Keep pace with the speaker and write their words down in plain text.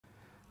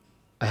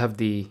I have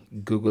the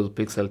Google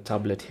Pixel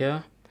tablet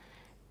here,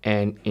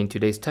 and in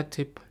today's tech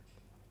tip,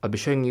 I'll be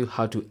showing you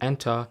how to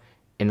enter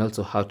and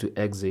also how to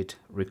exit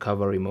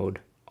recovery mode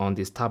on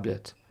this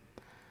tablet.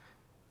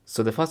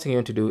 So the first thing you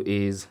want to do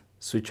is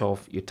switch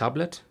off your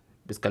tablet.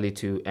 Basically,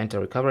 to enter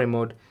recovery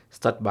mode,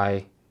 start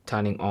by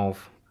turning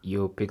off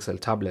your Pixel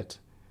tablet.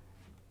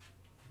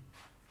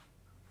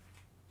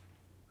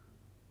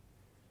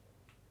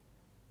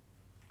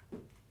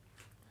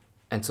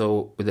 And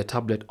so with the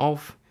tablet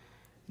off,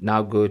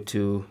 now go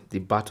to the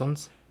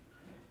buttons,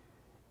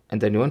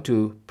 and then you want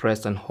to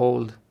press and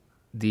hold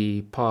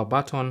the power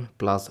button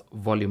plus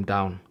volume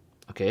down.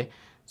 Okay,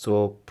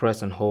 so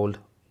press and hold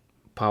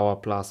power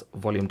plus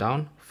volume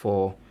down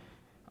for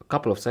a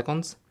couple of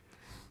seconds,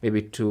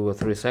 maybe 2 or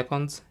 3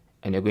 seconds,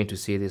 and you're going to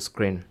see this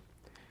screen.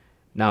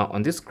 Now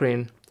on this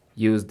screen,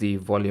 use the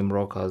volume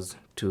rockers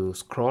to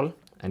scroll,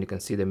 and you can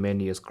see the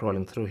menu is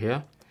scrolling through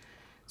here.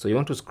 So you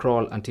want to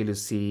scroll until you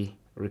see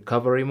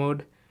recovery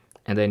mode,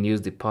 and then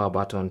use the power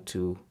button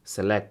to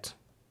select.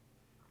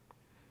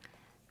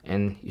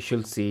 And you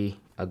should see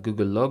a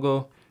Google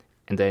logo,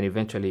 and then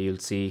eventually you'll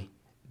see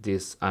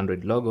this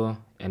Android logo,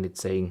 and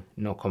it's saying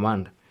no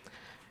command.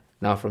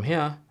 Now from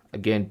here,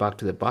 again back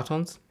to the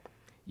buttons,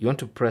 you want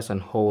to press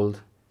and hold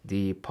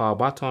the power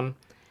button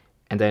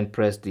and then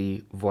press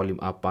the volume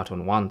up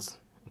button once.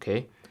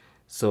 Okay,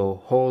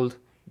 so hold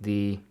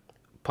the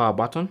power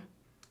button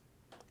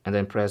and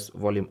then press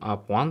volume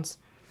up once.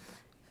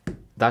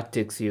 That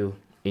takes you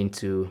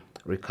into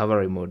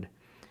recovery mode.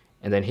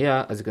 And then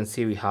here, as you can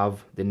see, we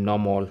have the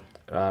normal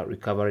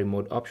recovery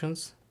mode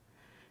options.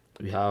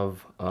 We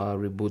have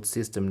reboot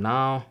system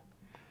now,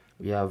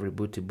 we have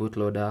reboot to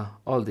bootloader,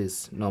 all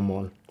these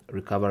normal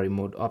recovery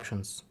mode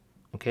options.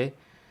 Okay,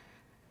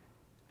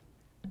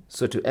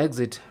 so to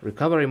exit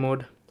recovery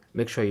mode,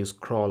 make sure you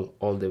scroll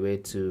all the way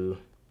to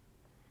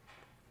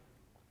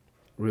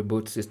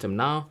reboot system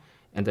now,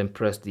 and then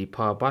press the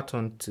power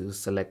button to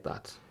select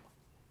that.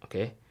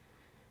 Okay,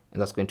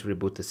 and that's going to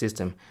reboot the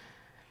system.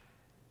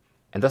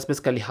 And that's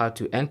basically how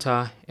to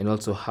enter and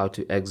also how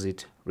to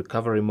exit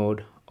recovery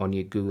mode on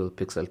your Google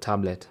Pixel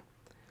tablet.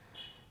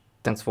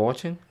 Thanks for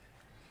watching.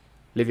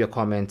 Leave your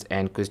comments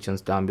and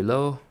questions down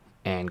below,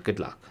 and good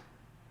luck.